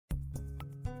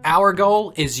Our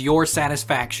goal is your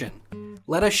satisfaction.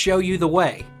 Let us show you the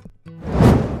way.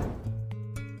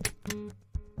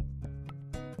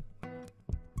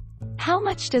 How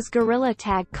much does Gorilla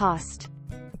Tag cost?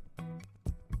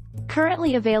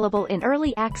 Currently available in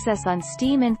early access on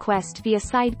Steam and Quest via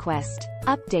SideQuest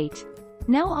Update.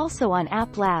 Now also on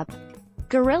App Lab.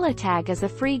 Gorilla Tag is a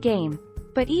free game.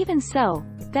 But even so,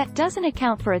 that doesn't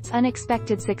account for its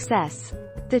unexpected success.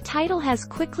 The title has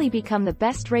quickly become the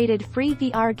best-rated free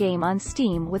VR game on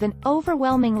Steam with an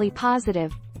overwhelmingly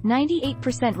positive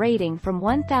 98% rating from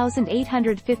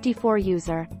 1,854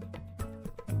 users.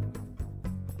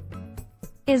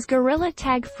 Is Gorilla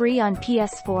Tag free on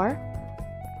PS4?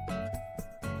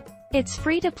 It's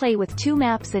free to play with 2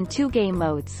 maps and 2 game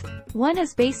modes. One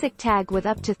is Basic Tag with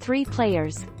up to 3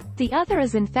 players. The other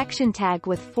is Infection Tag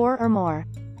with 4 or more.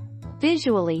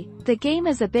 Visually, the game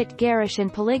is a bit garish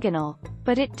and polygonal,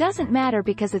 but it doesn't matter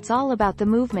because it's all about the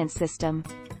movement system.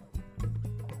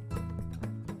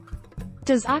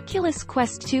 Does Oculus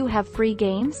Quest 2 have free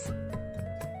games?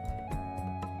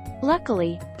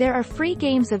 Luckily, there are free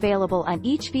games available on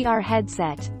each VR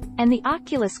headset, and the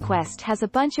Oculus Quest has a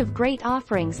bunch of great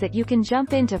offerings that you can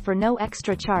jump into for no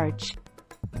extra charge.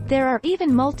 There are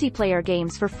even multiplayer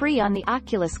games for free on the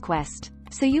Oculus Quest,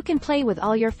 so you can play with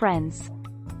all your friends.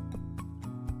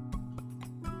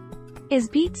 Is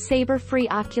Beat Saber free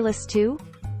Oculus 2?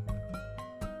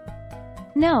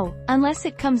 No, unless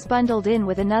it comes bundled in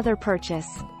with another purchase.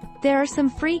 There are some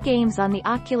free games on the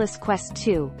Oculus Quest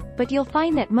 2, but you'll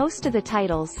find that most of the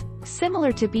titles,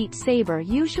 similar to Beat Saber,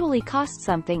 usually cost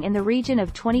something in the region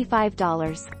of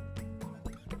 $25.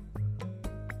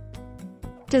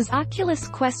 Does Oculus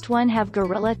Quest 1 have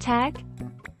Gorilla Tag?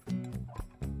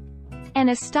 An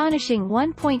astonishing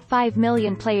 1.5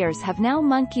 million players have now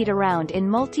monkeyed around in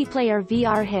multiplayer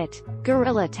VR hit,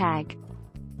 Gorilla Tag.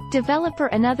 Developer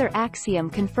Another Axiom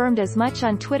confirmed as much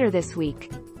on Twitter this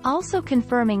week, also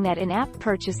confirming that in-app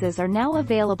purchases are now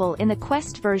available in the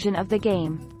Quest version of the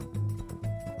game.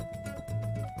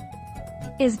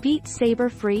 Is Beat Saber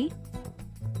free?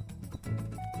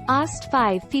 OST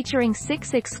 5 featuring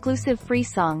 6 exclusive free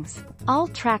songs. All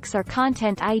tracks are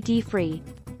Content ID free.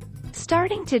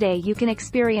 Starting today you can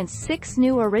experience 6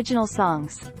 new original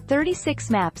songs, 36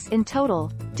 maps in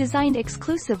total, designed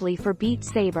exclusively for Beat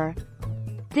Saber.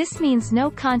 This means no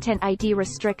Content ID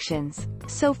restrictions,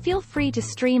 so feel free to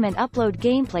stream and upload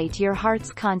gameplay to your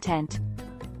heart's content.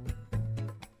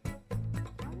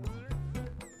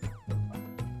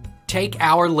 Take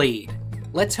our lead.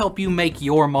 Let's help you make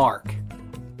your mark.